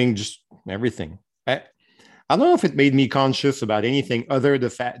 doing just everything. I don't know if it made me conscious about anything other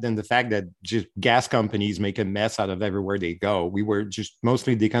than the fact that just gas companies make a mess out of everywhere they go. We were just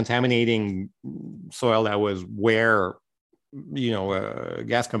mostly decontaminating soil that was where a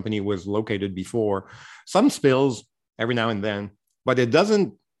gas company was located before. Some spills every now and then, but it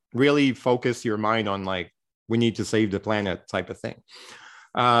doesn't really focus your mind on like we need to save the planet type of thing.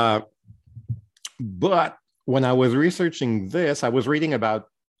 But when I was researching this, I was reading about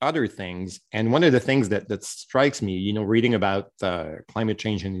other things. And one of the things that strikes me, reading about climate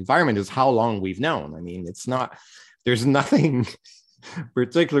change and environment is how long we've known. I mean, there's nothing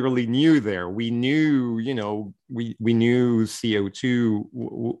particularly new there. We knew, we knew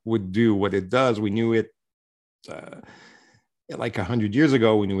CO2 would do what it does. We knew it like 100 years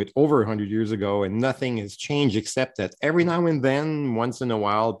ago. We knew it over 100 years ago, and nothing has changed except that every now and then, once in a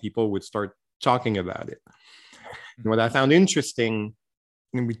while, people would start talking about it. And what I found interesting,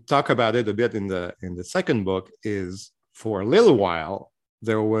 and we talk about it a bit in the second book, is for a little while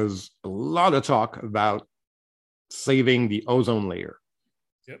there was a lot of talk about saving the ozone layer.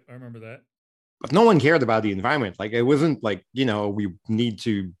 Yep, I remember that. But no one cared about the environment. Like it wasn't like we need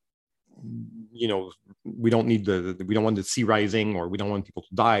to, we don't want the sea rising, or we don't want people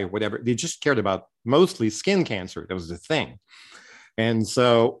to die, or whatever. They just cared about mostly skin cancer. That was the thing, and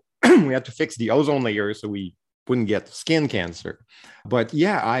so we had to fix the ozone layer so we wouldn't get skin cancer. But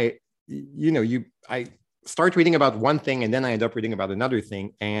yeah, I start reading about one thing and then I end up reading about another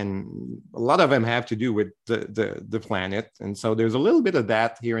thing, and a lot of them have to do with the planet. And so there's a little bit of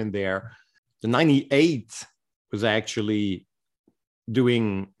that here and there. The 98 was actually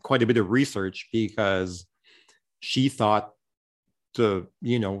doing quite a bit of research because she thought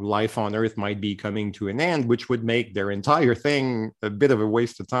life on Earth might be coming to an end, which would make their entire thing a bit of a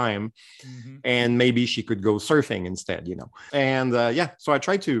waste of time. Mm-hmm. And maybe she could go surfing instead, And so I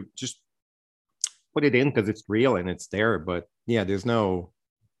tried to just put it in because it's real and it's there. But yeah, there's no.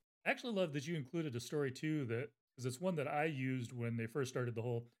 I actually love that you included a story too, because it's one that I used when they first started the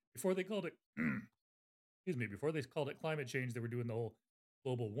whole, before they called it, before they called it climate change, they were doing the whole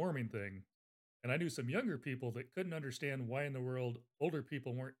global warming thing. And I knew some younger people that couldn't understand why in the world older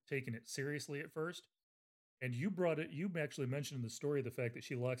people weren't taking it seriously at first. And you actually mentioned in the story the fact that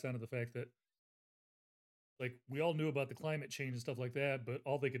she locks onto the fact that, like, we all knew about the climate change and stuff like that, but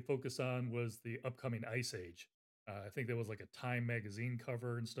all they could focus on was the upcoming ice age. I think there was like a Time magazine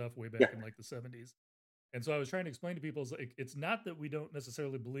cover and stuff way back in like the 70s. And so I was trying to explain to people, it's not that we don't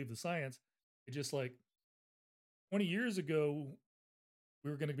necessarily believe the science. It's just like 20 years ago, we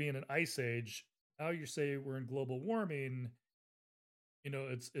were going to be in an ice age. Now you say we're in global warming.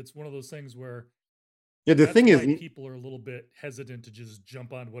 It's one of those things where the thing is, people are a little bit hesitant to just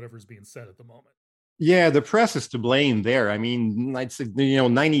jump on whatever's being said at the moment. Yeah, the press is to blame there. I mean, I'd say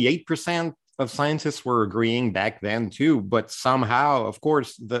 98% of scientists were agreeing back then too, but somehow, of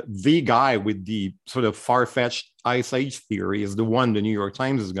course, the guy with the sort of far-fetched ice age theory is the one the New York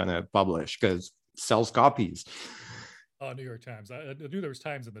Times is going to publish because it sells copies. New York Times. I knew there was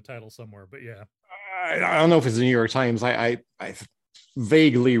Times in the title somewhere, but yeah. I don't know if it's the New York Times. I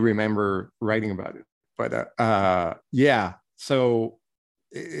vaguely remember writing about it, but yeah. So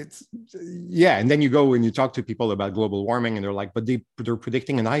it's and then you go and you talk to people about global warming, and they're like, "But they're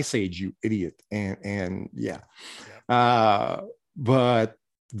predicting an ice age, you idiot!" And but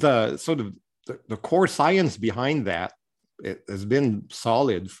the sort of the core science behind that, it has been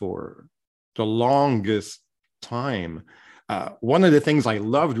solid for the longest time. One of the things I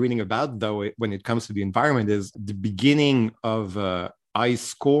loved reading about, though, when it comes to the environment, is the beginning of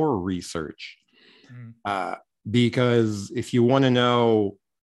ice core research. Because if you want to know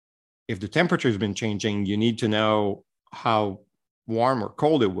if the temperature has been changing, you need to know how warm or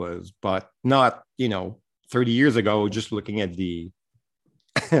cold it was, but not 30 years ago, just looking at the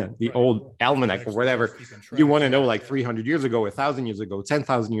old almanac or whatever. You want to know like 300 years ago, 1,000 years ago,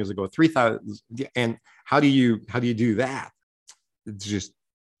 10,000 years ago, 3,000. And how do you do that? It's just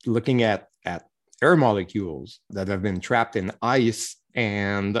looking at air molecules that have been trapped in ice,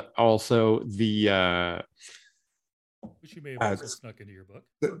 and also the which you may have also snuck into your book.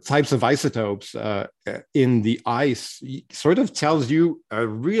 The types of isotopes in the ice sort of tells you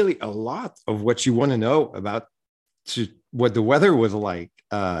really a lot of what you want to know about what the weather was like,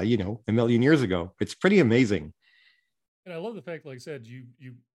 a million years ago. It's pretty amazing. And I love the fact, like I said, you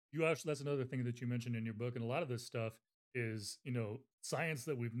actually, that's another thing that you mentioned in your book. And a lot of this stuff is, science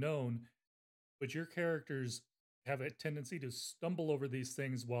that we've known, but your characters have a tendency to stumble over these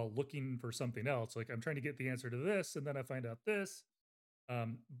things while looking for something else. Like I'm trying to get the answer to this, and then I find out this.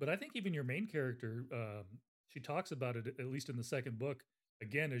 But I think even your main character, she talks about it at least in the second book.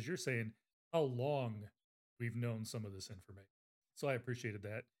 Again, as you're saying, how long we've known some of this information. So I appreciated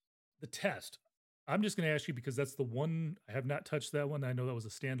that. The test. I'm just going to ask you because that's the one I have not touched that one. I know that was a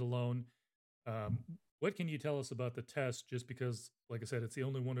standalone. Um, what can you tell us about the test? Just because, like I said, it's the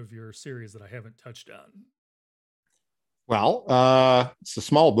only one of your series that I haven't touched on. Well, it's a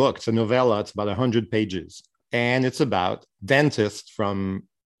small book. It's a novella. It's about 100 pages. And it's about dentists from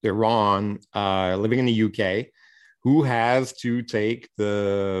Iran living in the UK who has to take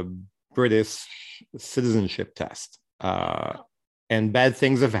the British citizenship test. And bad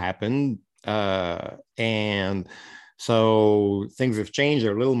things have happened. And so things have changed.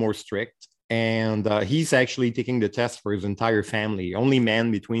 They're a little more strict. And he's actually taking the test for his entire family, only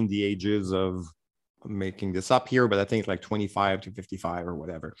man between the ages of, I'm making this up here, but I think like 25 to 55 or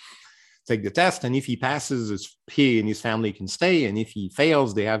whatever. Take the test, and if he passes, he and his family can stay, and if he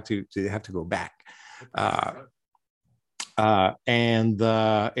fails, they have to go back. And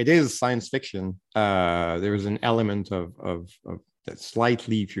it is science fiction. There is an element of that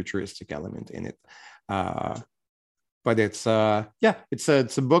slightly futuristic element in it. But it's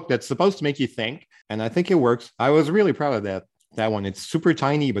it's a book that's supposed to make you think, and I think it works. I was really proud of that one. It's super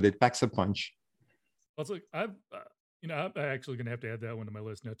tiny, but it packs a punch. Well, it's like I'm actually going to have to add that one to my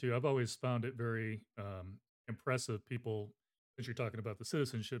list now too. I've always found it very impressive. People, since you're talking about the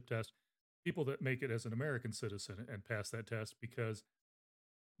citizenship test, people that make it as an American citizen and pass that test, because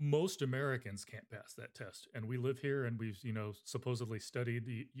most Americans can't pass that test, and we live here and we've supposedly studied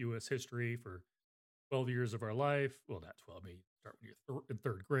the U.S. history for 12 years of our life. Well, not 12, maybe start when you're in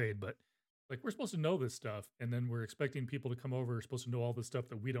third grade, but like we're supposed to know this stuff, and then we're expecting people to come over who are supposed to know all this stuff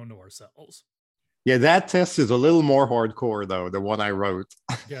that we don't know ourselves. Yeah, that test is a little more hardcore though, the one I wrote.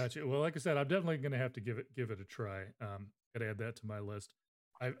 Gotcha. Well, like I said, I'm definitely going to have to give it a try. Got to add that to my list.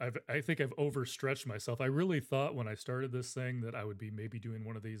 I think I've overstretched myself. I really thought when I started this thing that I would be maybe doing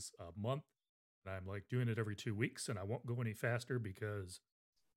one of these a month, and I'm like doing it every 2 weeks, and I won't go any faster because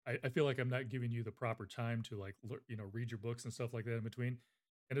I feel like I'm not giving you the proper time to read your books and stuff like that in between.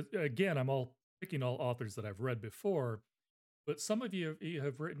 And again, I'm all picking all authors that I've read before, but some of you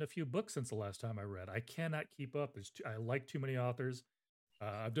have written a few books since the last time I read. I cannot keep up. I like too many authors.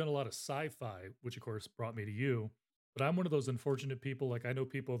 I've done a lot of sci-fi, which of course brought me to you. But I'm one of those unfortunate people. Like I know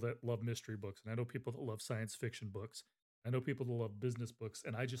people that love mystery books, and I know people that love science fiction books. I know people that love business books,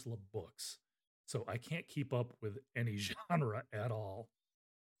 and I just love books. So I can't keep up with any genre at all.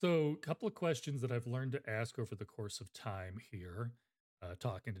 So, a couple of questions that I've learned to ask over the course of time here,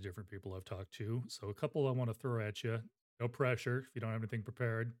 talking to different people I've talked to. So, a couple I want to throw at you. No pressure if you don't have anything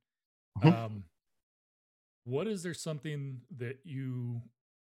prepared. What is there something that you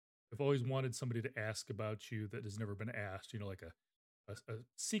have always wanted somebody to ask about you that has never been asked? Like a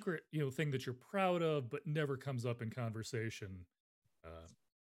secret, thing that you're proud of but never comes up in conversation.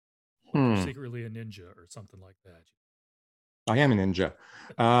 Like you're secretly a ninja or something like that. I am a ninja.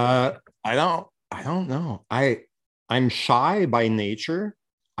 I don't know. I'm shy by nature.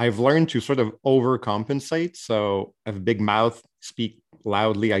 I've learned to sort of overcompensate. So I have a big mouth, speak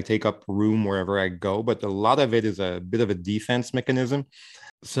loudly. I take up room wherever I go, but a lot of it is a bit of a defense mechanism.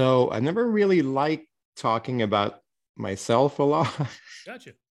 So I never really liked talking about myself a lot.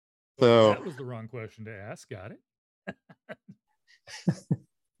 Gotcha. So that was the wrong question to ask. Got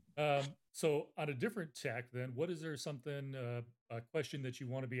it. So on a different tack, then, what is there something, a question that you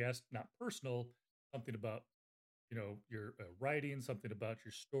want to be asked, not personal, something about, your writing, something about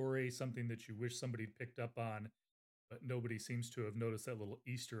your story, something that you wish somebody picked up on, but nobody seems to have noticed that little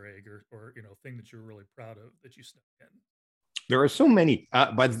Easter egg or thing that you're really proud of that you snuck in? there are so many,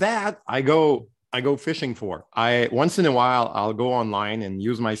 but that I go fishing for. I once in a while I'll go online and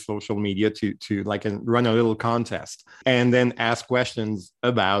use my social media to like run a little contest and then ask questions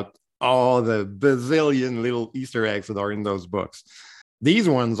about all the bazillion little Easter eggs that are in those books. These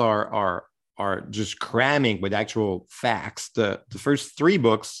ones are just cramming with actual facts. The first 3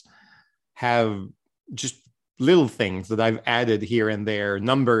 books have just little things that I've added here and there,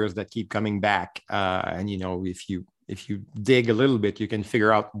 numbers that keep coming back. And if you dig a little bit, you can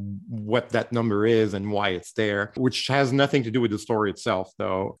figure out what that number is and why it's there, which has nothing to do with the story itself,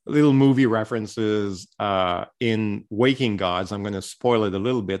 though. Little movie references in Waking Gods. I'm going to spoil it a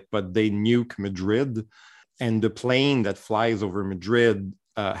little bit, but they nuke Madrid, and the plane that flies over Madrid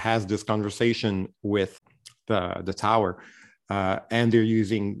has this conversation with the tower, and they're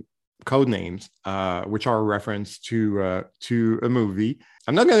using code names, which are a reference to a movie.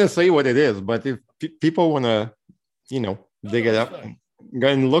 I'm not going to say what it is, but if people want to dig it up and go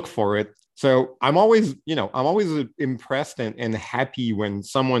and look for it. So I'm always impressed and happy when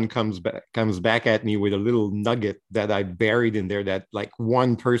someone comes back at me with a little nugget that I buried in there that like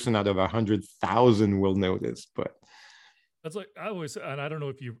one person out of 100,000 will notice. But that's like I always, and I don't know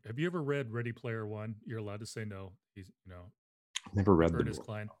if have you ever read Ready Player One? You're allowed to say no. He's never read Ernest the book.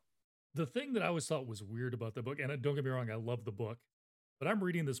 Cline. The thing that I always thought was weird about the book, and don't get me wrong, I love the book, but I'm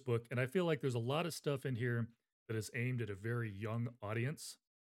reading this book and I feel like there's a lot of stuff in here that is aimed at a very young audience.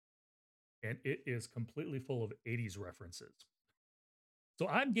 And it is completely full of 80s references. So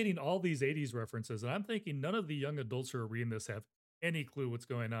I'm getting all these 80s references, and I'm thinking none of the young adults who are reading this have any clue what's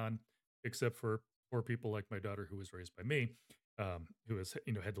going on, except for poor people like my daughter who was raised by me, who has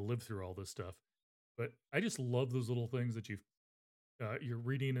had to live through all this stuff. But I just love those little things that you're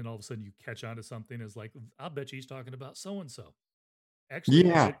reading, and all of a sudden you catch on to something. Is like, I'll bet you he's talking about so and so. Actually,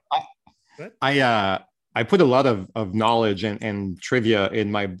 yeah, I put a lot of knowledge and trivia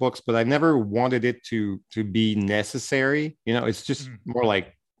in my books, but I never wanted it to be necessary. It's just more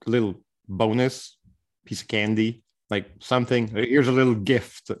like a little bonus piece of candy, like something. Here's a little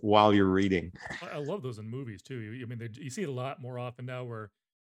gift while you're reading. I love those in movies too. I mean, you see it a lot more often now, where,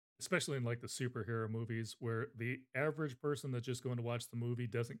 especially in like the superhero movies, where the average person that's just going to watch the movie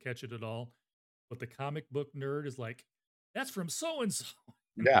doesn't catch it at all, but the comic book nerd is like, "That's from so and so."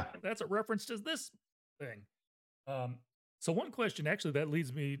 Yeah, that's a reference to this thing. So one question, actually, that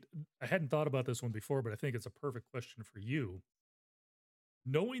leads me, I hadn't thought about this one before, but I think it's a perfect question for you.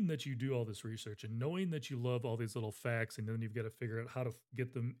 Knowing that you do all this research and knowing that you love all these little facts, and then you've got to figure out how to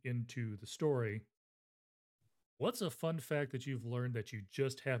get them into the story, what's a fun fact that you've learned that you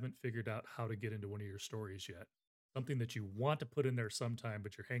just haven't figured out how to get into one of your stories yet? Something that you want to put in there sometime,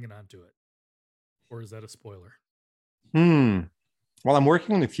 but you're hanging on to it. Or is that a spoiler? Well, I'm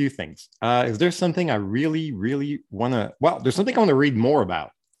working on a few things. Is there something I really, really want to? Well, there's something I want to read more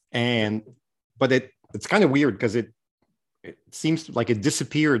about, but it's kind of weird because it seems like it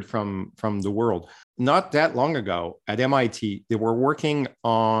disappeared from the world. Not that long ago at MIT, they were working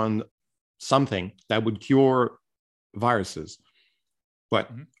on something that would cure viruses, but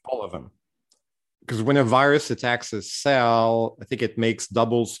all of them. Because when a virus attacks a cell, I think it makes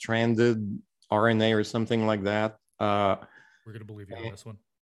double-stranded RNA or something like that. We're gonna believe you on this one.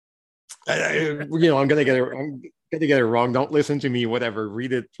 I'm gonna get it wrong. Don't listen to me. Whatever.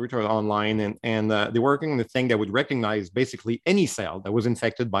 Read it online, and they're working on a thing that would recognize basically any cell that was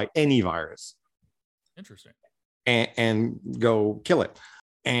infected by any virus. Interesting. And go kill it.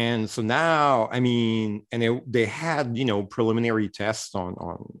 And so now, I mean, and they had preliminary tests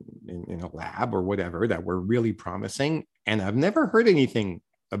in a lab or whatever that were really promising, and I've never heard anything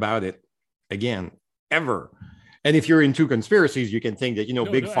about it again ever. And if you're into conspiracies, you can think that,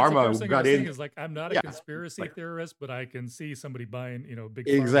 big pharma got in. Is like, I'm not a conspiracy theorist, but I can see somebody buying, big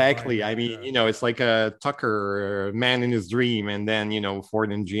pharma. Exactly. I mean, it's like a Tucker man in his dream, and then,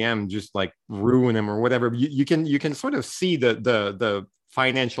 Ford and GM just like ruin him or whatever. You can sort of see the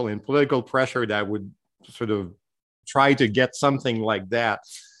financial and political pressure that would sort of try to get something like that,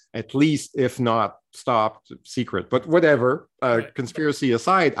 at least, if not stopped, secret. But whatever, conspiracy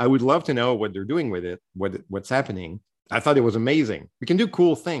aside, I would love to know what they're doing with it, what's happening. I thought it was amazing. We can do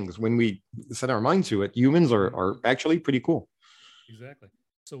cool things when we set our mind to it. Humans are actually pretty cool. Exactly.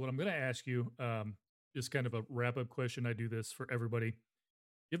 So what I'm going to ask you, just kind of a wrap-up question. I do this for everybody.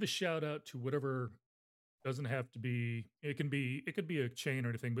 Give a shout out to whatever. Doesn't have to be. It could be a chain or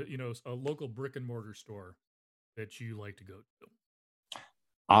anything, but a local brick and mortar store that you like to go to.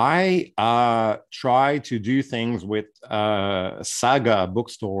 I try to do things with Saga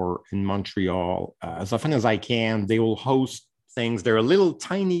bookstore in Montreal as often as I can. They will host things. They're a little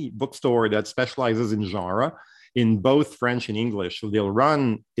tiny bookstore that specializes in genre in both French and English. So they'll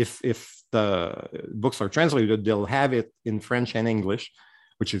run, if the books are translated, they'll have it in French and English,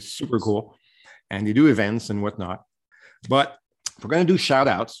 which is super cool. And they do events and whatnot. But if we're going to do shout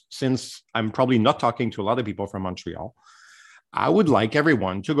outs, since I'm probably not talking to a lot of people from Montreal, I would like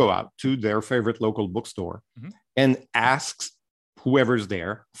everyone to go out to their favorite local bookstore and ask whoever's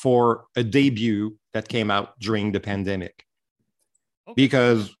there for a debut that came out during the pandemic. Okay.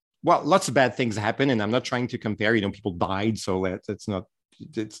 Because, well, lots of bad things happen, and I'm not trying to compare, people died, so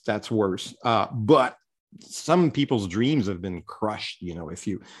that's worse. But some people's dreams have been crushed. If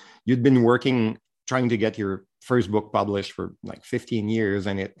you'd been working, trying to get your first book published for like 15 years,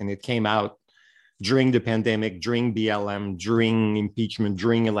 and it came out during the pandemic, during BLM, during impeachment,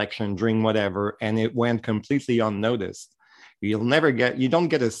 during election, during whatever, and it went completely unnoticed. You don't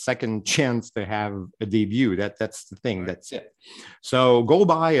get a second chance to have a debut. That's the thing. Right. That's it. So go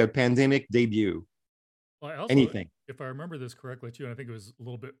buy a pandemic debut. Well, also, anything. if I remember this correctly too, and I think it was a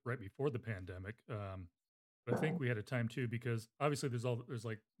little bit right before the pandemic. But I think we had a time too because obviously there's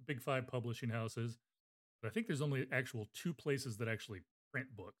like big five publishing houses, but I think there's only actual two places that actually print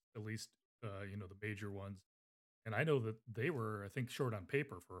books, at least the major ones. And I know that they were, I think, short on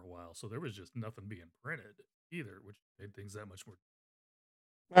paper for a while, so there was just nothing being printed either, which made things that much more.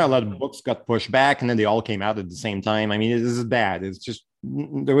 Well, a lot of books got pushed back and then they all came out at the same time. I mean, this is bad. It's just,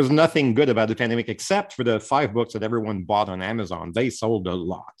 there was nothing good about the pandemic except for the 5 books that everyone bought on Amazon. They sold a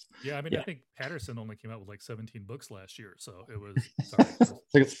lot. Yeah, I mean, Yeah. I think Patterson only came out with like 17 books last year, so it was sorry.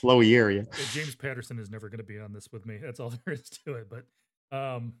 It's a slow year. Yeah. James Patterson is never going to be on this with me. That's all there is to it. But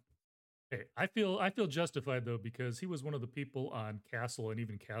hey, I feel justified though because he was one of the people on Castle, and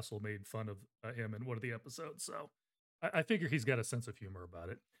even Castle made fun of him in one of the episodes. So I figure he's got a sense of humor about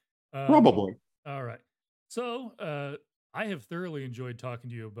it. Probably. All right. So I have thoroughly enjoyed talking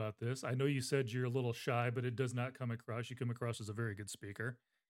to you about this. I know you said you're a little shy, but it does not come across. You come across as a very good speaker.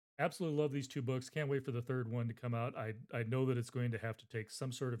 Absolutely love these 2 books. Can't wait for the third one to come out. I know that it's going to have to take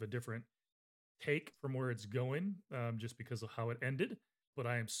some sort of a different take from where it's going, just because of how it ended. But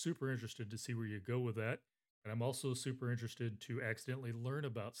I am super interested to see where you go with that. And I'm also super interested to accidentally learn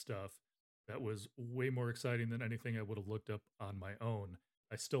about stuff that was way more exciting than anything I would have looked up on my own.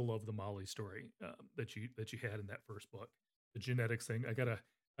 I still love the Molly story that you had in that first book, the genetics thing. I got a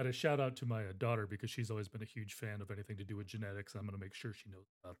shout out to my daughter because she's always been a huge fan of anything to do with genetics. I'm going to make sure she knows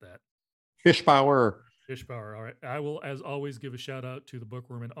about that. Fish power. Fish power. All right. I will, as always, give a shout out to the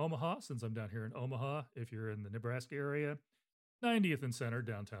Bookworm in Omaha since I'm down here in Omaha. If you're in the Nebraska area, 90th and Center,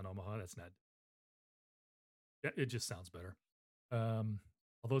 downtown Omaha. That's not. It just sounds better.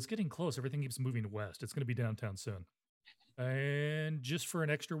 Although it's getting close, everything keeps moving west. It's going to be downtown soon. And just for an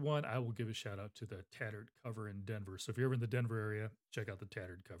extra one, I will give a shout out to the Tattered Cover in Denver. So if you're ever in the Denver area, check out the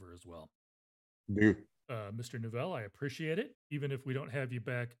Tattered Cover as well. Do. Mr. Neuvel, I appreciate it. Even if we don't have you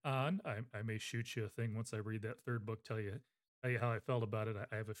back on, I may shoot you a thing once I read that third book. Tell you how I felt about it.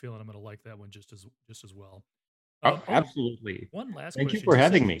 I have a feeling I'm going to like that one just as well. Absolutely. One last Thank question. you for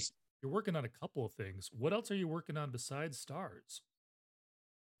having me. You're working on a couple of things. What else are you working on besides stars?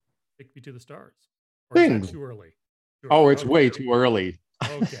 Take me to the stars. Or Things. Is that too early? Oh, it's way too early.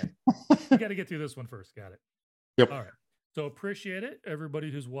 Okay. We got to get through this one first. Got it. Yep. All right. So appreciate it.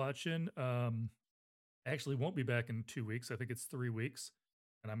 Everybody who's watching. I actually won't be back in 2 weeks. I think it's 3 weeks.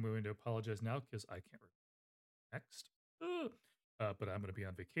 And I'm going to apologize now because I can't remember next. But I'm going to be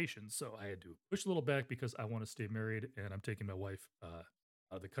on vacation. So I had to push a little back because I want to stay married and I'm taking my wife out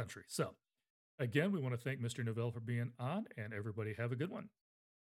of the country. So again, we want to thank Mr. Neuvel for being on and everybody have a good one.